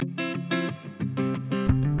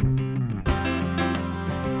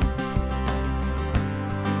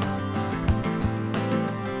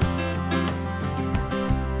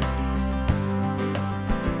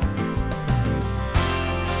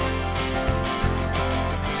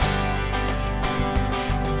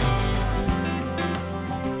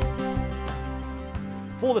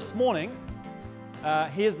for this morning,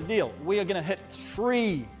 here's the deal. We are going to hit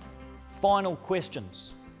 3 final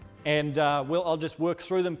questions. And I'll just work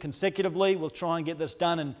through them consecutively. We'll try and get this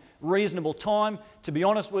done in reasonable time. To be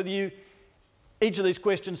honest with you, each of these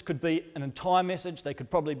questions could be an entire message. They could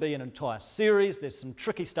probably be an entire series. There's some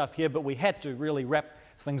tricky stuff here, but we had to really wrap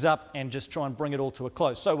things up and just try and bring it all to a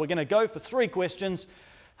close. So we're going to go for 3 questions.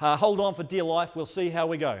 Hold on for dear life. We'll see how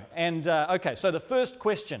we go. And okay, so the first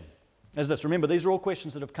question is this. Remember, these are all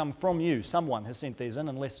questions that have come from you. Someone has sent these in,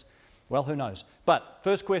 unless, well, who knows. But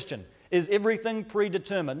first question, is everything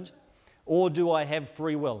predetermined or do I have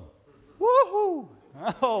free will? Woohoo!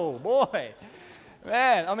 Oh, boy.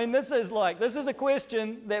 Man, I mean, this is a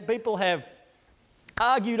question that people have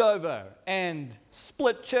argued over and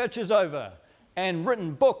split churches over and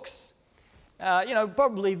written books.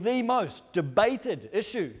 Probably the most debated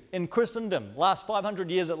issue in Christendom, last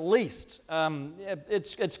 500 years at least.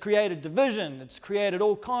 It's created division, it's created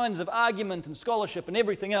all kinds of argument and scholarship and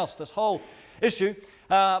everything else, this whole issue.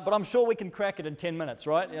 But I'm sure we can crack it in 10 minutes,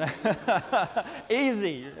 right?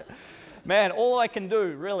 Easy. Man, all I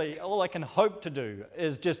can hope to do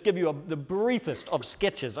is just give you the briefest of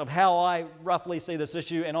sketches of how I roughly see this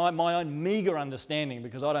issue and my own meager understanding,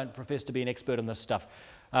 because I don't profess to be an expert in this stuff.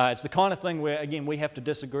 It's the kind of thing where, again, we have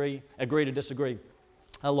to agree to disagree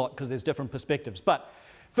a lot because there's different perspectives. But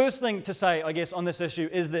first thing to say, I guess, on this issue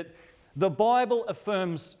is that the Bible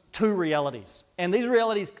affirms 2 realities. And these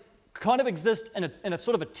realities kind of exist in a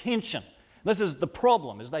sort of a tension. This is the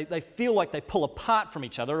problem, is they feel like they pull apart from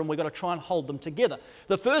each other and we've got to try and hold them together.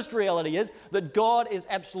 The first reality is that God is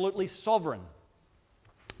absolutely sovereign.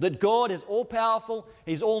 That God is all-powerful,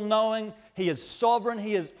 He's all-knowing, He is sovereign,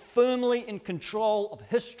 He is firmly in control of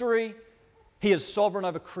history, He is sovereign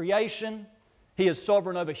over creation, He is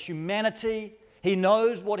sovereign over humanity, He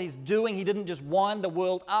knows what He's doing. He didn't just wind the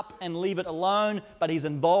world up and leave it alone, but He's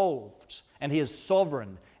involved, and He is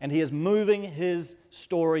sovereign, and He is moving His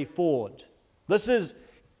story forward. This is,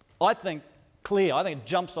 I think, clear. I think it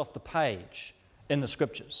jumps off the page in the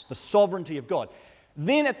Scriptures, the sovereignty of God.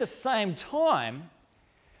 Then at the same time,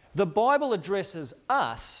 the Bible addresses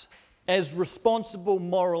us as responsible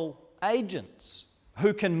moral agents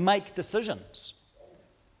who can make decisions,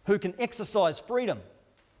 who can exercise freedom,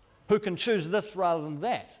 who can choose this rather than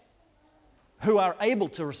that, who are able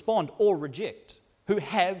to respond or reject, who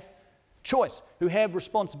have choice, who have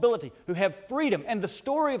responsibility, who have freedom. And the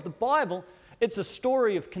story of the Bible, it's a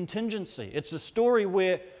story of contingency. It's a story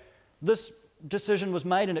where this decision was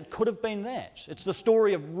made and it could have been that. It's the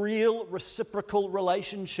story of real reciprocal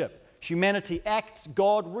relationship. Humanity acts,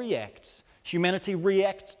 God reacts. Humanity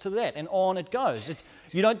reacts to that, and on it goes.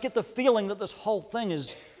 You don't get the feeling that this whole thing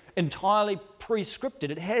is entirely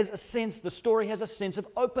pre-scripted. It has a sense, the story has a sense of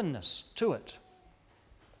openness to it.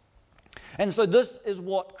 And so this is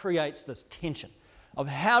what creates this tension of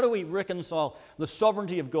how do we reconcile the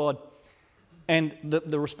sovereignty of God and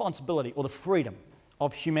the responsibility or the freedom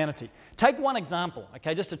of humanity. Take one example,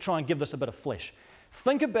 okay, just to try and give this a bit of flesh.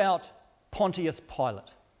 Think about Pontius Pilate,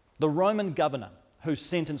 the Roman governor who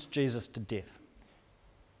sentenced Jesus to death.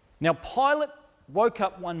 Now, Pilate woke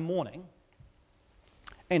up one morning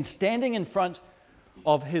and standing in front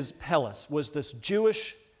of his palace was this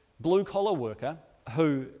Jewish blue-collar worker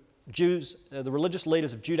who the religious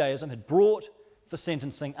leaders of Judaism had brought for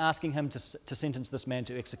sentencing, asking him to sentence this man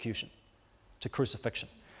to execution, to crucifixion.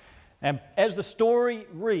 And as the story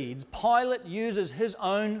reads, Pilate uses his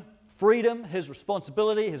own freedom, his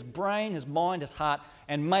responsibility, his brain, his mind, his heart,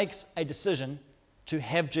 and makes a decision to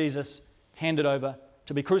have Jesus handed over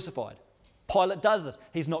to be crucified. Pilate does this.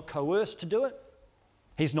 He's not coerced to do it.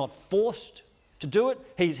 He's not forced to do it.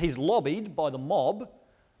 He's lobbied by the mob,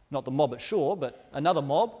 not the mob at Shore, but another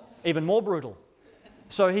mob, even more brutal.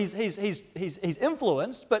 So he's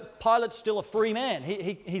influenced, but Pilate's still a free man.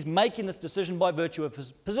 He's making this decision by virtue of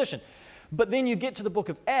his position. But then you get to the book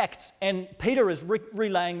of Acts, and Peter is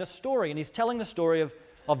relaying the story, and he's telling the story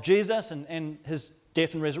of Jesus and his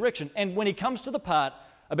death and resurrection. And when he comes to the part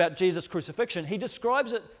about Jesus' crucifixion, he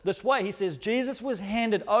describes it this way. He says, Jesus was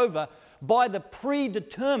handed over by the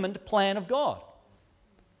predetermined plan of God.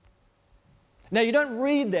 Now, you don't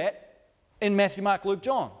read that in Matthew, Mark, Luke,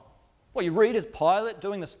 John. What you read is Pilate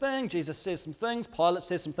doing this thing, Jesus says some things, Pilate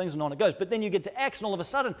says some things, and on it goes. But then you get to Acts, and all of a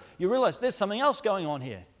sudden, you realize there's something else going on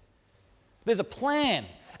here. There's a plan.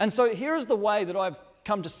 And so here's the way that I've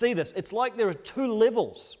come to see this. It's like there are 2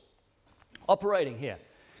 levels operating here.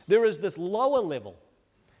 There is this lower level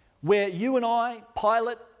where you and I,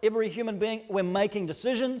 Pilate, every human being, we're making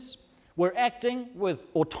decisions. We're acting with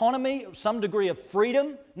autonomy, some degree of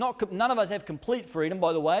freedom. None of us have complete freedom,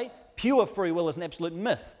 by the way. Pure free will is an absolute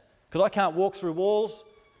myth, because I can't walk through walls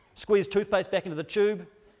squeeze toothpaste back into the tube,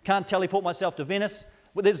 can't teleport myself to Venice.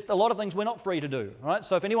 But there's a lot of things we're not free to do, right?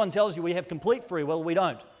 So if anyone tells you we have complete free will, we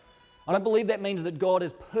don't. I don't believe that means that God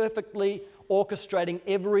is perfectly orchestrating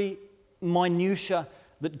every minutia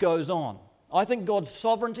that goes on. I think God's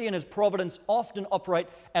sovereignty and His providence often operate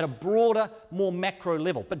at a broader, more macro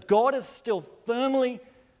level. But God is still firmly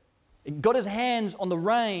got His hands on the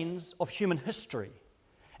reins of human history.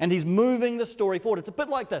 And He's moving the story forward. It's a bit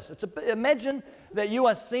like this. Imagine that you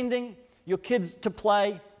are sending your kids to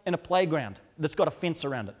play in a playground that's got a fence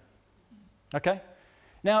around it. Okay?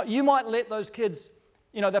 Now, you might let those kids,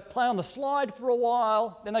 they play on the slide for a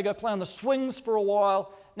while, then they go play on the swings for a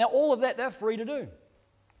while. Now, all of that they're free to do.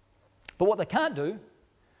 But what they can't do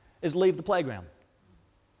is leave the playground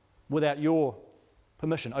without your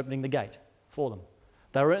permission, opening the gate for them.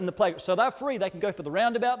 They're in the playground. So they're free. They can go for the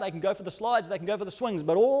roundabout, they can go for the slides, they can go for the swings,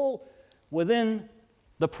 but all within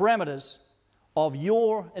the parameters of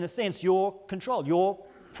your control, your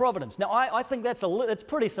providence. Now, I think it's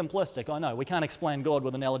pretty simplistic. I know we can't explain God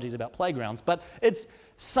with analogies about playgrounds, but it's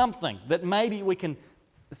something that maybe we can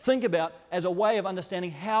think about as a way of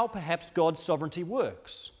understanding how perhaps God's sovereignty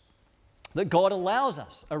works. That God allows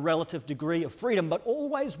us a relative degree of freedom, but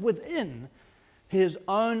always within His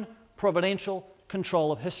own providential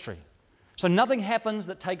control of history. So nothing happens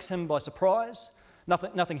that takes Him by surprise.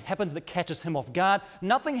 Nothing happens that catches Him off guard.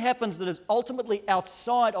 Nothing happens that is ultimately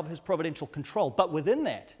outside of His providential control. But within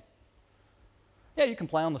that, you can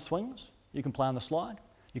play on the swings, you can play on the slide,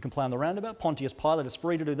 you can play on the roundabout. Pontius Pilate is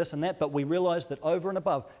free to do this and that, but we realize that over and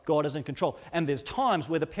above, God is in control. And there's times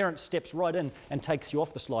where the parent steps right in and takes you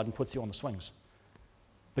off the slide and puts you on the swings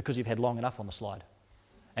because you've had long enough on the slide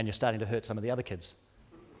and you're starting to hurt some of the other kids.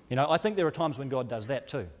 I think there are times when God does that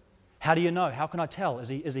too. How do you know? How can I tell? Is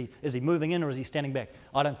he moving in or is he standing back?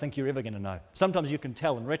 I don't think you're ever going to know. Sometimes you can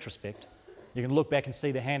tell in retrospect. You can look back and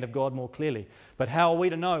see the hand of God more clearly. But how are we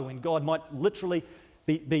to know when God might literally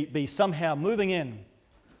be somehow moving in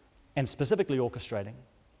and specifically orchestrating,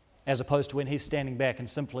 as opposed to when He's standing back and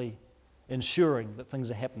simply ensuring that things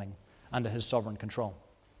are happening under His sovereign control?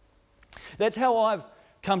 That's how I've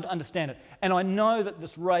come to understand it. And I know that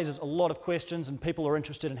this raises a lot of questions and people are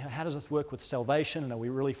interested in how does this work with salvation and are we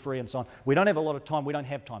really free and so on. We don't have a lot of time, we don't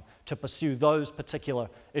have time to pursue those particular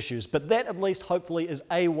issues. But that at least hopefully is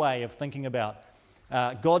a way of thinking about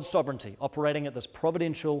God's sovereignty operating at this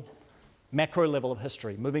providential macro level of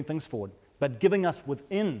history, moving things forward, but giving us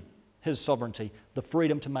within His sovereignty the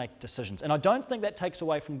freedom to make decisions. And I don't think that takes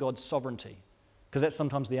away from God's sovereignty, because that's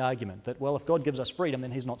sometimes the argument that, well, if God gives us freedom,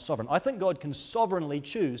 then He's not sovereign. I think God can sovereignly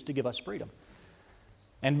choose to give us freedom.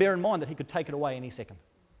 And bear in mind that He could take it away any second.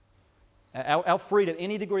 Our freedom,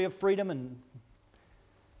 any degree of freedom and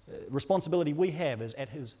responsibility we have is at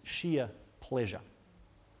His sheer pleasure.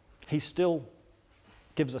 He still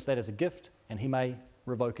gives us that as a gift, and He may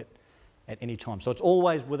revoke it at any time. So it's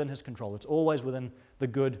always within His control. It's always within the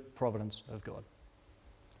good providence of God.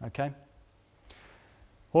 Okay?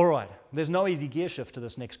 All right, there's no easy gear shift to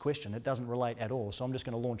this next question. It doesn't relate at all, so I'm just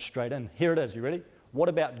going to launch straight in. Here it is. You ready? What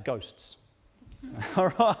about ghosts?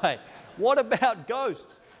 All right, what about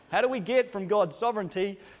ghosts? How do we get from God's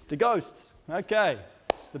sovereignty to ghosts? Okay,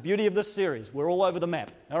 it's the beauty of this series. We're all over the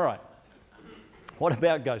map. All right, what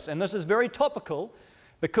about ghosts? And this is very topical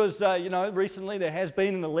because, recently there has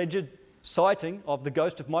been an alleged sighting of the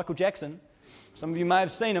ghost of Michael Jackson. Some of you may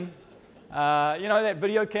have seen him. That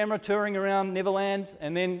video camera touring around Neverland,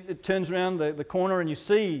 and then it turns around the corner and you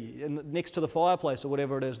see next to the fireplace or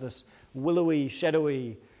whatever it is, this willowy,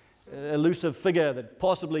 shadowy, elusive figure that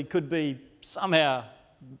possibly could be somehow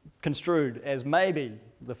construed as maybe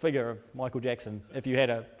the figure of Michael Jackson if you had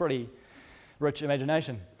a pretty rich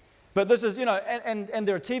imagination. But this is, and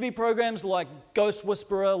there are TV programs like Ghost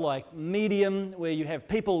Whisperer, like Medium, where you have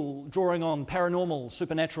people drawing on paranormal,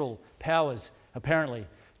 supernatural powers, apparently,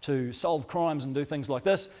 to solve crimes and do things like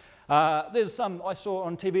this. There's some, I saw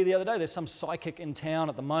on TV the other day, there's some psychic in town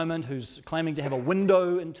at the moment who's claiming to have a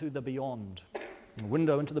window into the beyond. A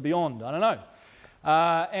window into the beyond, I don't know.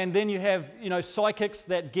 And then you have, psychics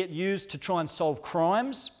that get used to try and solve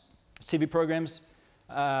crimes, TV programs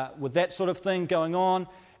with that sort of thing going on.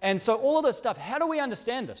 And so all of this stuff, how do we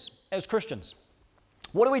understand this as Christians?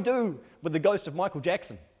 What do we do with the ghost of Michael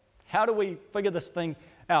Jackson? How do we figure this thing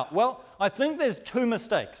out? Well, I think there's two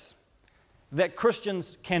mistakes that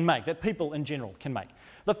Christians can make, that people in general can make.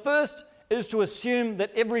 The first is to assume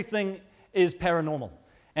that everything is paranormal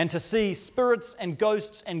and to see spirits and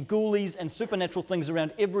ghosts and ghoulies and supernatural things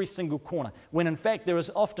around every single corner, when in fact there is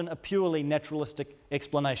often a purely naturalistic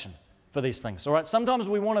explanation for these things. All right, sometimes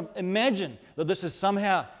we want to imagine that this is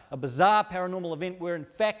somehow a bizarre paranormal event where in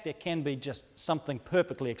fact there can be just something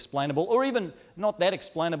perfectly explainable, or even not that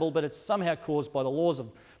explainable, but it's somehow caused by the laws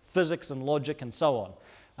of physics and logic and so on.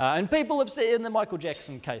 And people have said, in the Michael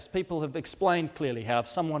Jackson case, people have explained clearly how if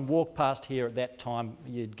someone walked past here at that time,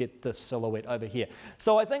 you'd get this silhouette over here.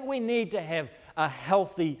 So I think we need to have a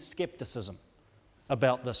healthy skepticism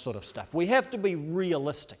about this sort of stuff. We have to be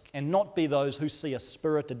realistic and not be those who see a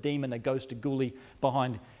spirit, a demon, a ghost, a ghoulie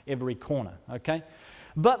behind every corner, okay?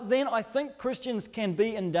 But then I think Christians can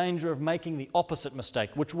be in danger of making the opposite mistake,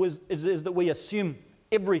 which is that we assume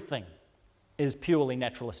everything is purely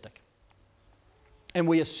naturalistic. And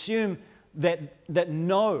we assume that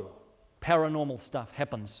no paranormal stuff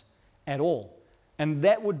happens at all. And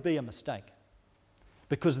that would be a mistake.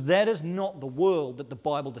 Because that is not the world that the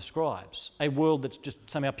Bible describes, a world that's just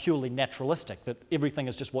somehow purely naturalistic, that everything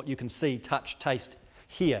is just what you can see, touch, taste,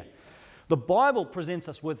 hear. The Bible presents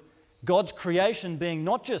us with God's creation being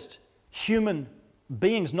not just human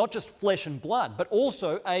beings, not just flesh and blood, but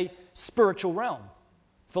also a spiritual realm,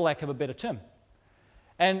 for lack of a better term.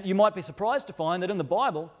 And you might be surprised to find that in the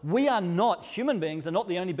Bible, we are not, human beings are not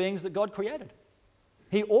the only beings that God created.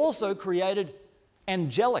 He also created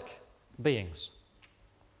angelic beings,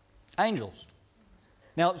 angels.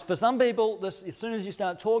 Now, for some people, as soon as you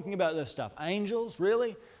start talking about this stuff, angels,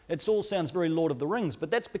 really? It all sounds very Lord of the Rings,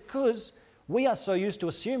 but that's because we are so used to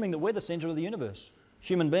assuming that we're the center of the universe.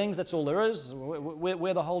 Human beings, that's all there is.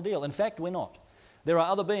 We're the whole deal. In fact, we're not. There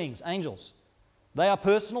are other beings, angels. They are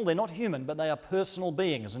personal, they're not human, but they are personal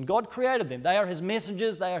beings. And God created them. They are His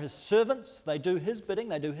messengers, they are His servants. They do His bidding,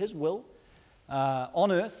 they do His will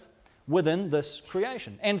on earth within this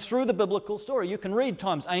creation. And through the biblical story, you can read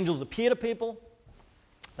times angels appear to people,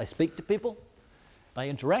 they speak to people, they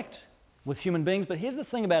interact with human beings. But here's the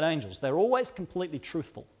thing about angels, they're always completely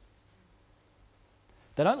truthful.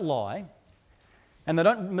 They don't lie, and they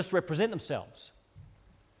don't misrepresent themselves.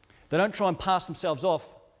 They don't try and pass themselves off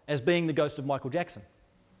as being the ghost of Michael Jackson.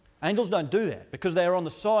 Angels don't do that because they are on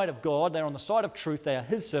the side of God, they're on the side of truth, they are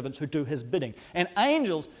His servants who do His bidding. And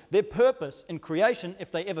angels, their purpose in creation,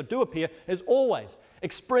 if they ever do appear, is always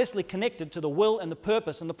expressly connected to the will and the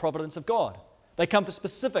purpose and the providence of God. They come for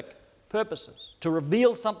specific purposes, to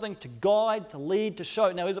reveal something, to guide, to lead, to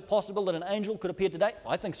show. Now, is it possible that an angel could appear today?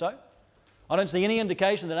 I think so. I don't see any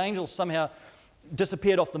indication that angels somehow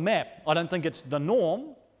disappeared off the map. I don't think it's the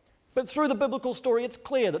norm. But through the biblical story, it's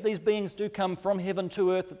clear that these beings do come from heaven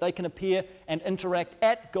to earth, that they can appear and interact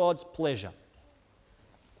at God's pleasure.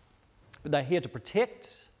 But they're here to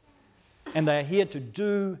protect, and they're here to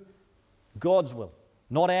do God's will,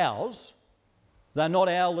 not ours. They're not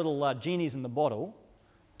our little genies in the bottle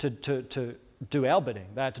to do our bidding.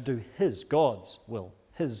 They're to do His, God's will,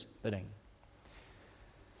 His bidding.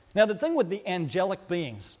 Now, the thing with the angelic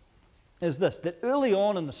beings is this, that early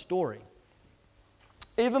on in the story,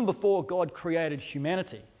 even before God created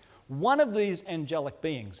humanity, one of these angelic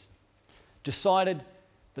beings decided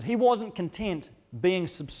that he wasn't content being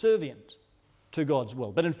subservient to God's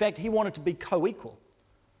will, but in fact he wanted to be co-equal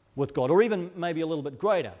with God, or even maybe a little bit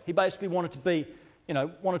greater. He basically wanted to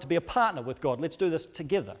be a partner with God. Let's do this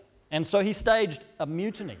together. And so he staged a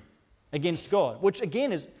mutiny against God, which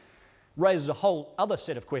again raises a whole other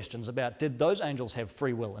set of questions about did those angels have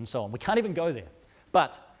free will and so on. We can't even go there.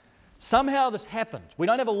 But somehow this happened. We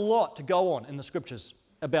don't have a lot to go on in the Scriptures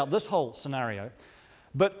about this whole scenario,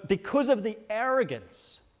 but because of the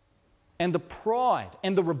arrogance and the pride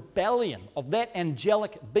and the rebellion of that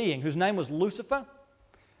angelic being, whose name was Lucifer,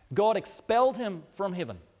 God expelled him from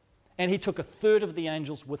heaven, and He took a third of the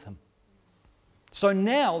angels with Him. So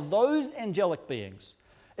now those angelic beings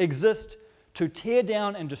exist to tear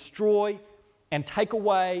down and destroy and take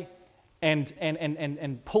away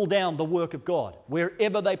and pull down the work of God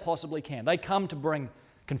wherever they possibly can. They come to bring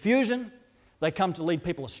confusion, they come to lead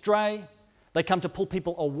people astray, they come to pull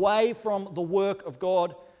people away from the work of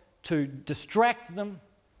God, to distract them,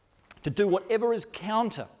 to do whatever is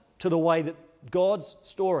counter to the way that God's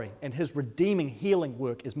story and His redeeming, healing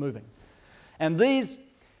work is moving. And these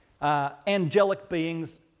angelic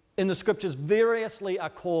beings in the Scriptures variously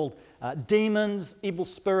are called demons, evil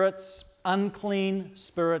spirits, unclean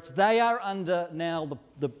spirits. They are under now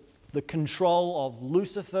the control of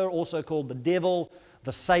Lucifer, also called the devil,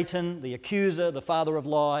 the Satan, the accuser, the father of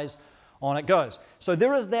lies. On it goes. So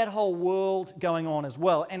there is that whole world going on as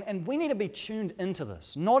well. And we need to be tuned into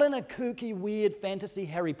this, not in a kooky, weird, fantasy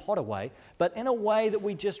Harry Potter way, but in a way that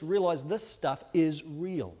we just realize this stuff is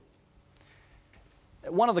real.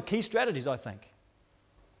 One of the key strategies, I think,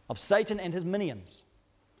 of Satan and his minions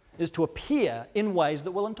is to appear in ways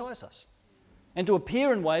that will entice us, and to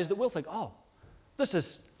appear in ways that we'll think, oh, This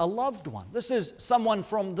is a loved one. This is someone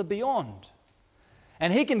from the beyond.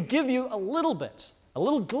 And he can give you a little bit, a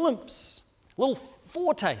little glimpse, a little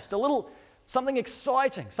foretaste, something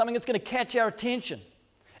exciting, something that's going to catch our attention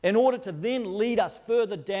in order to then lead us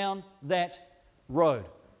further down that road.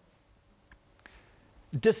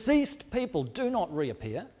 Deceased people do not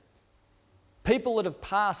reappear. People that have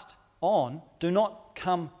passed on do not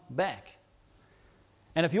come back.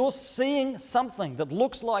 And if you're seeing something that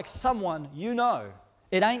looks like someone you know,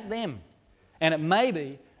 it ain't them. And it may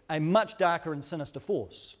be a much darker and sinister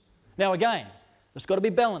force. Now again, it's got to be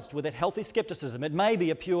balanced with that healthy skepticism. It may be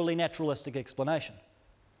a purely naturalistic explanation.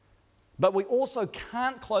 But we also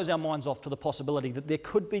can't close our minds off to the possibility that there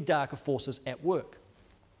could be darker forces at work.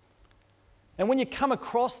 And when you come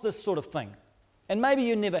across this sort of thing, and maybe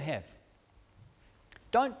you never have,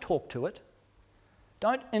 don't talk to it.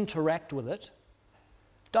 Don't interact with it.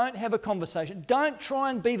 Don't have a conversation. Don't try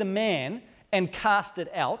and be the man and cast it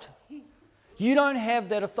out. You don't have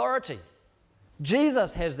that authority.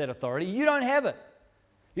 Jesus has that authority. You don't have it.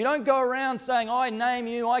 You don't go around saying, I name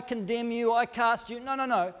you, I condemn you, I cast you.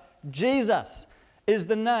 No. Jesus is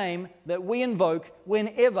the name that we invoke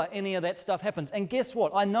whenever any of that stuff happens. And guess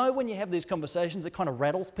what? I know when you have these conversations, it kind of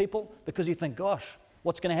rattles people because you think, gosh,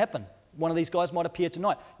 what's going to happen? One of these guys might appear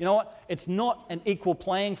tonight. You know what? It's not an equal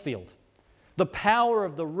playing field. The power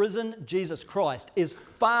of the risen Jesus Christ is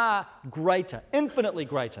far greater, infinitely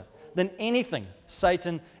greater than anything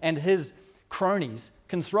Satan and his cronies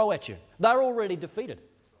can throw at you. They're already defeated.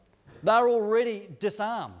 They're already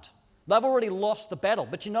disarmed. They've already lost the battle.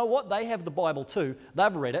 But you know what? They have the Bible too.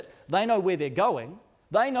 They've read it. They know where they're going.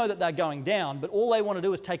 They know that they're going down, but all they want to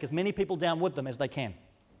do is take as many people down with them as they can.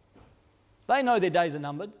 They know their days are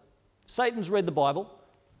numbered. Satan's read the Bible.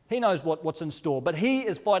 He knows what's in store, but he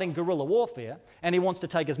is fighting guerrilla warfare, and he wants to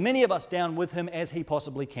take as many of us down with him as he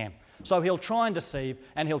possibly can. So he'll try and deceive,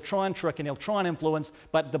 and he'll try and trick, and he'll try and influence,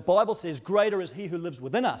 but the Bible says, greater is he who lives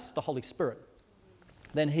within us, the Holy Spirit,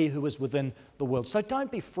 than he who is within the world. So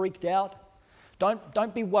don't be freaked out.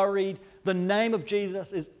 Don't be worried. The name of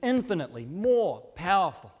Jesus is infinitely more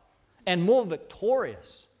powerful and more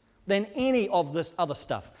victorious than any of this other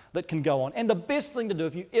stuff that can go on. And the best thing to do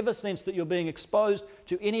if you ever sense that you're being exposed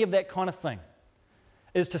to any of that kind of thing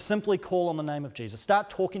is to simply call on the name of Jesus. Start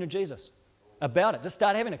talking to Jesus about it. Just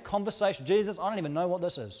start having a conversation. Jesus, I don't even know what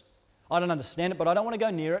this is. I don't understand it, but I don't want to go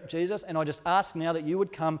near it, Jesus, and I just ask now that you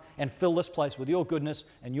would come and fill this place with your goodness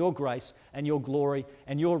and your grace and your glory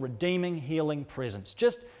and your redeeming, healing presence.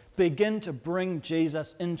 Just begin to bring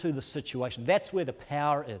Jesus into the situation. That's where the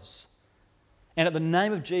power is. And at the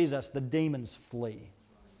name of Jesus, the demons flee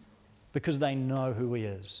because they know who he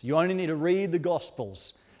is. You only need to read the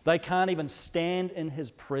Gospels. They can't even stand in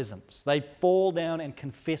his presence. They fall down and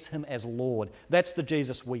confess him as Lord. That's the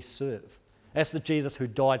Jesus we serve. That's the Jesus who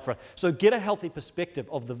died for us. So get a healthy perspective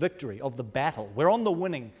of the victory, of the battle. We're on the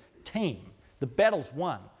winning team. The battle's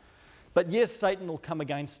won. But yes, Satan will come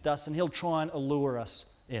against us and he'll try and allure us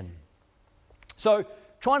in. So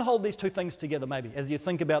try and hold these two things together maybe as you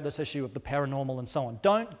think about this issue of the paranormal and so on.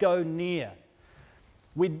 Don't go near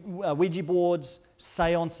Ouija boards,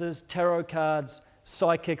 seances, tarot cards,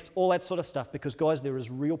 psychics, all that sort of stuff, because guys, there is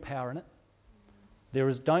real power in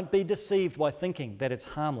it. Don't be deceived by thinking that it's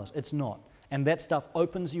harmless. It's not. And that stuff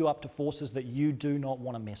opens you up to forces that you do not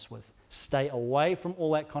want to mess with. Stay away from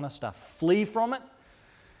all that kind of stuff. Flee from it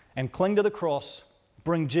and cling to the cross.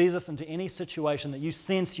 Bring Jesus into any situation that you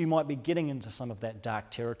sense you might be getting into some of that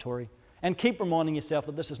dark territory. And keep reminding yourself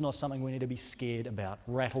that this is not something we need to be scared about,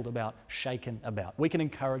 rattled about, shaken about. We can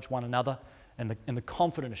encourage one another in the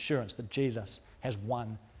confident assurance that Jesus has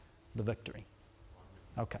won the victory.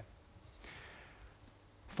 Okay.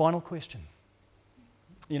 Final question.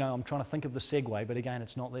 You know, I'm trying to think of the segue, but again,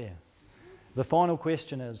 it's not there. The final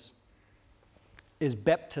question is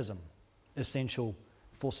baptism essential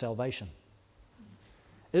for salvation?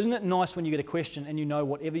 Isn't it nice when you get a question and you know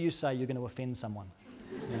whatever you say, you're going to offend someone?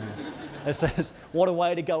 You know, it says, what a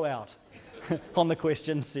way to go out on the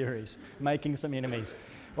question series, making some enemies.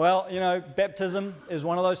 Well, you know, baptism is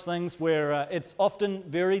one of those things where it's often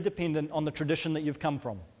very dependent on the tradition that you've come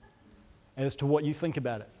from as to what you think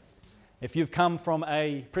about it. If you've come from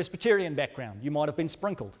a Presbyterian background, you might have been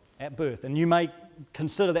sprinkled at birth, and you may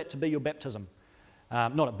consider that to be your baptism.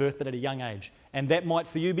 Not at birth, but at a young age. And that might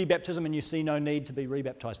for you be baptism, and you see no need to be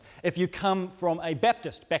rebaptized. If you come from a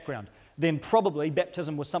Baptist background, then probably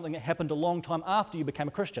baptism was something that happened a long time after you became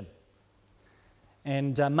a Christian,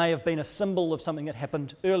 and may have been a symbol of something that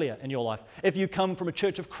happened earlier in your life. If you come from a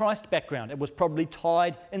Church of Christ background, it was probably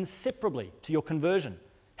tied inseparably to your conversion,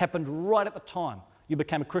 happened right at the time you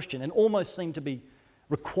became a Christian, and almost seemed to be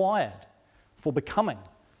required for becoming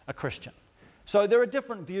a Christian. So there are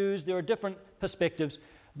different views, there are different perspectives,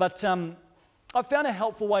 but I found a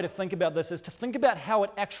helpful way to think about this is to think about how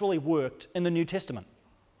it actually worked in the New Testament,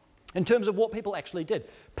 in terms of what people actually did.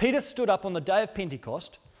 Peter stood up on the day of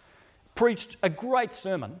Pentecost, preached a great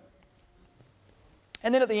sermon,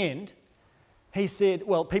 and then at the end, he said,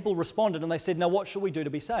 well, people responded and they said, now what shall we do to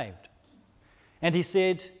be saved? And he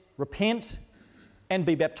said, repent and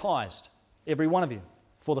be baptized, every one of you,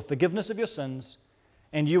 for the forgiveness of your sins,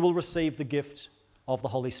 and you will receive the gift of the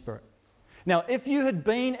Holy Spirit. Now, if you had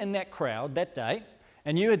been in that crowd that day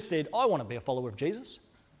and you had said, I want to be a follower of Jesus,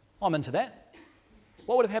 I'm into that,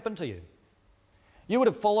 what would have happened to you? You would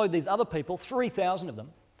have followed these other people, 3,000 of them,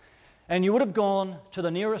 and you would have gone to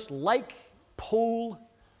the nearest lake, pool,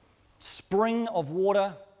 spring of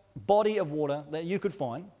water, body of water that you could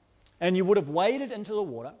find, and you would have waded into the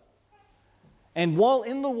water, and while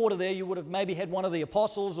in the water there, you would have maybe had one of the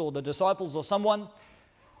apostles or the disciples or someone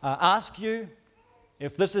ask you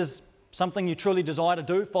if this is something you truly desire to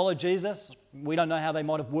do, follow Jesus. We don't know how they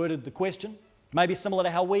might have worded the question. Maybe similar to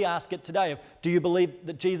how we ask it today of, do you believe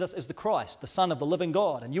that Jesus is the Christ, the Son of the living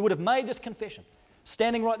God? And you would have made this confession,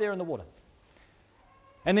 standing right there in the water.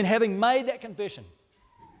 And then having made that confession,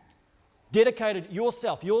 dedicated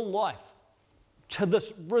yourself, your life, to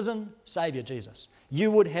this risen Saviour, Jesus,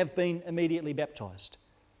 you would have been immediately baptized,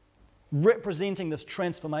 representing this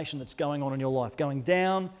transformation that's going on in your life, going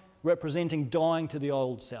down, representing dying to the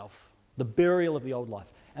old self, the burial of the old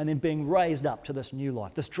life, and then being raised up to this new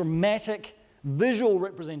life, this dramatic visual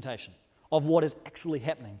representation of what is actually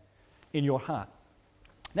happening in your heart.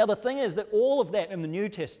 Now, the thing is that all of that in the New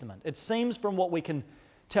Testament, it seems from what we can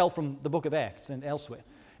tell from the book of Acts and elsewhere,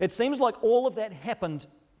 it seems like all of that happened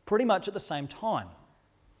pretty much at the same time,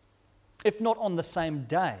 if not on the same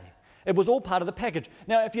day. It was all part of the package.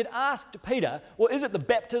 Now, if you'd asked Peter, well, is it the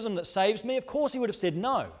baptism that saves me? Of course he would have said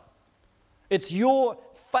no. It's your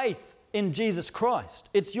faith in Jesus Christ.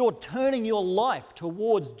 It's your turning your life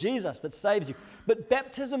towards Jesus that saves you. But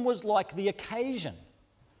baptism was like the occasion.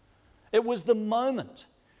 It was the moment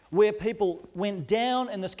where people went down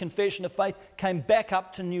in this confession of faith, came back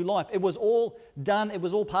up to new life. It was all done, it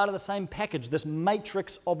was all part of the same package, this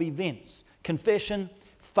matrix of events. Confession,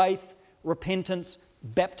 faith, repentance,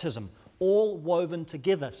 baptism, all woven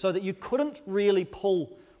together so that you couldn't really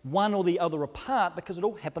pull one or the other apart because it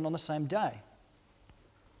all happened on the same day.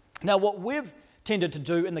 Now, what we've tended to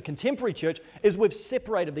do in the contemporary church is we've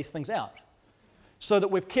separated these things out so that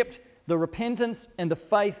we've kept the repentance and the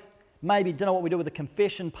faith, maybe don't know what we do with the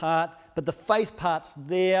confession part, but the faith part's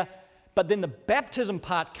there, but then the baptism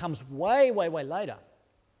part comes way, way, way later.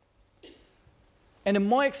 And in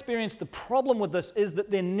my experience, the problem with this is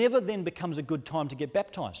that there never then becomes a good time to get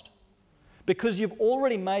baptized, because you've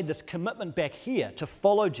already made this commitment back here to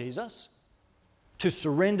follow Jesus, to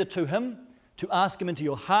surrender to Him, to ask Him into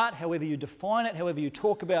your heart, however you define it, however you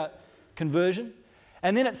talk about conversion.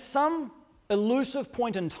 And then at some elusive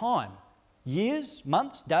point in time, years,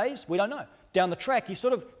 months, days, we don't know, down the track,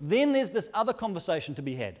 then there's this other conversation to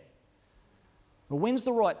be had. Well, when's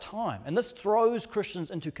the right time? And this throws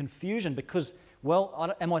Christians into confusion because,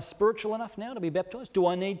 well, am I spiritual enough now to be baptized? Do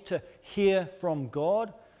I need to hear from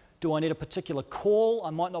God? Do I need a particular call? I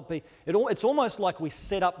might not be. It's almost like we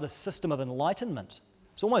set up the system of enlightenment.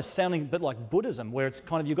 It's almost sounding a bit like Buddhism, where it's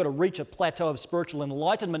kind of you've got to reach a plateau of spiritual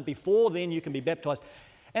enlightenment before then you can be baptized.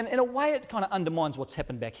 And in a way, it kind of undermines what's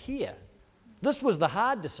happened back here. This was the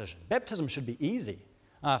hard decision. Baptism should be easy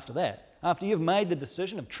after that. After you've made the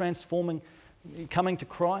decision of transforming, coming to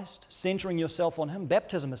Christ, centering yourself on Him,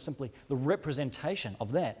 baptism is simply the representation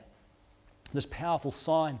of that, this powerful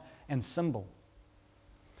sign and symbol.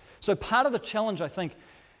 So part of the challenge, I think,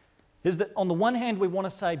 is that on the one hand, we want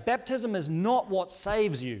to say baptism is not what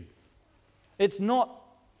saves you. It's not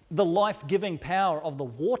the life-giving power of the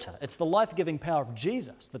water. It's the life-giving power of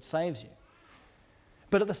Jesus that saves you.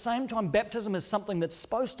 But at the same time, baptism is something that's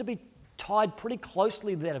supposed to be tied pretty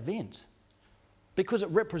closely to that event because it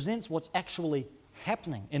represents what's actually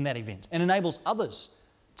happening in that event and enables others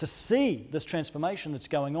to see this transformation that's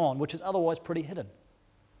going on, which is otherwise pretty hidden.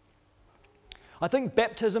 I think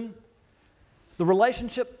baptism, the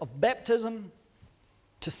relationship of baptism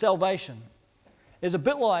to salvation, is a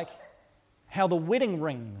bit like how the wedding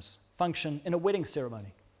rings function in a wedding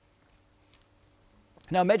ceremony.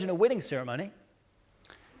 Now imagine a wedding ceremony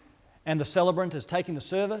and the celebrant is taking the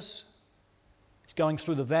service, he's going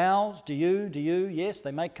through the vows, do you, yes,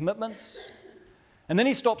 they make commitments. And then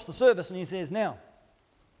he stops the service and he says, now,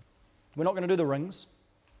 we're not going to do the rings,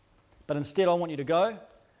 but instead I want you to go,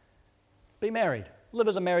 be married, live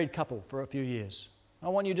as a married couple for a few years. I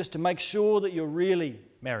want you just to make sure that you're really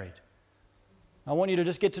married. I want you to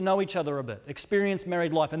just get to know each other a bit, experience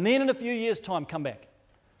married life, and then in a few years' time, come back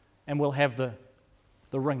and we'll have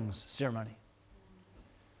the rings ceremony.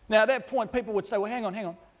 Now, at that point, people would say, well, hang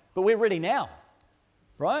on, but we're ready now,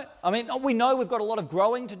 right? I mean, we know we've got a lot of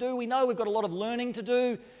growing to do. We know we've got a lot of learning to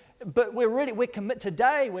do, but we're ready.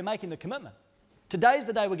 Today, we're making the commitment. Today's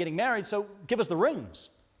the day we're getting married, so give us the rings.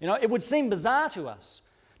 You know, it would seem bizarre to us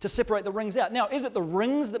to separate the rings out. Now, is it the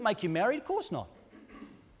rings that make you married? Of course not.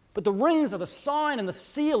 But the rings are the sign and the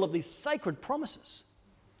seal of these sacred promises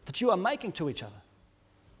that you are making to each other.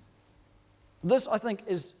 This, I think,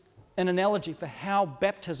 is an analogy for how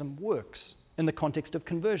baptism works in the context of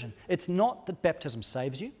conversion. It's not that baptism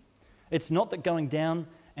saves you. It's not that going down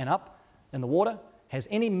and up in the water has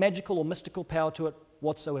any magical or mystical power to it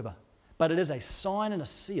whatsoever. But it is a sign and a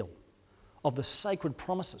seal of the sacred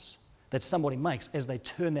promises that somebody makes as they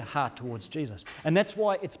turn their heart towards Jesus. And that's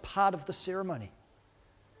why it's part of the ceremony.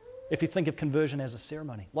 If you think of conversion as a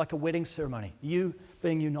ceremony, like a wedding ceremony, you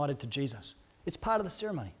being united to Jesus, it's part of the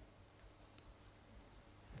ceremony.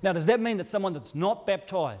 Now, does that mean that someone that's not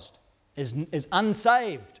baptized is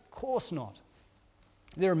unsaved? Of course not.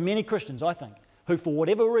 There are many Christians, I think, who for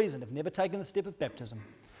whatever reason have never taken the step of baptism,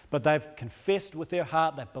 but they've confessed with their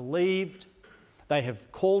heart, they've believed, they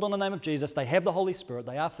have called on the name of Jesus, they have the Holy Spirit,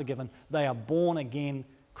 they are forgiven, they are born again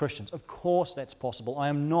Christians. Of course that's possible. I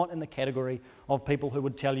am not in the category of people who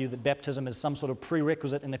would tell you that baptism is some sort of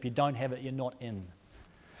prerequisite and if you don't have it, you're not in.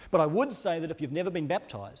 But I would say that if you've never been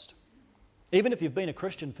baptized, even if you've been a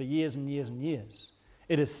Christian for years and years and years,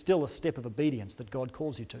 it is still a step of obedience that God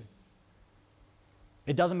calls you to.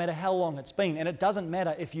 It doesn't matter how long it's been, and it doesn't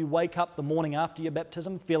matter if you wake up the morning after your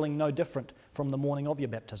baptism feeling no different from the morning of your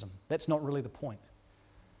baptism. That's not really the point.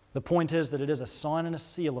 The point is that it is a sign and a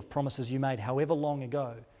seal of promises you made however long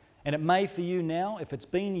ago. And it may for you now, if it's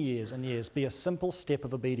been years and years, be a simple step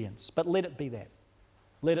of obedience. But let it be that.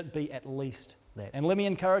 Let it be at least that. And let me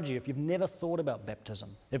encourage you, if you've never thought about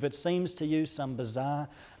baptism, if it seems to you some bizarre,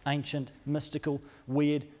 ancient, mystical,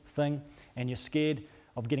 weird thing, and you're scared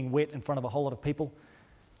of getting wet in front of a whole lot of people,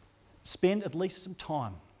 spend at least some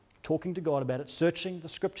time talking to God about it, searching the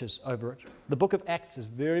scriptures over it. The book of Acts is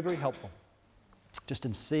very, very helpful just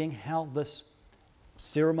in seeing how this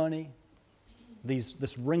ceremony,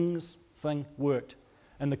 this rings thing worked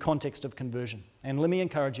in the context of conversion. And let me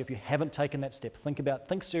encourage you, if you haven't taken that step,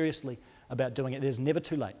 think seriously about doing it. It is never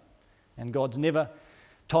too late. And God's never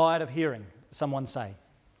tired of hearing someone say,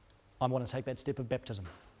 I want to take that step of baptism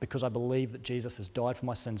because I believe that Jesus has died for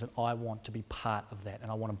my sins and I want to be part of that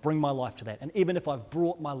and I want to bring my life to that. And even if I've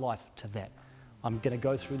brought my life to that, I'm going to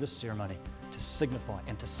go through this ceremony to signify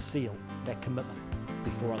and to seal that commitment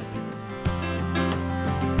before other people.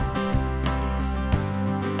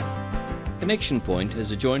 Connection Point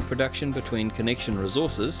is a joint production between Connection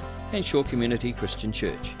Resources and Shore Community Christian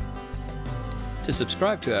Church. To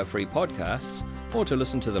subscribe to our free podcasts or to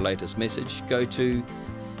listen to the latest message, go to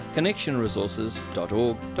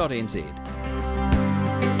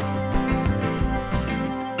connectionresources.org.nz.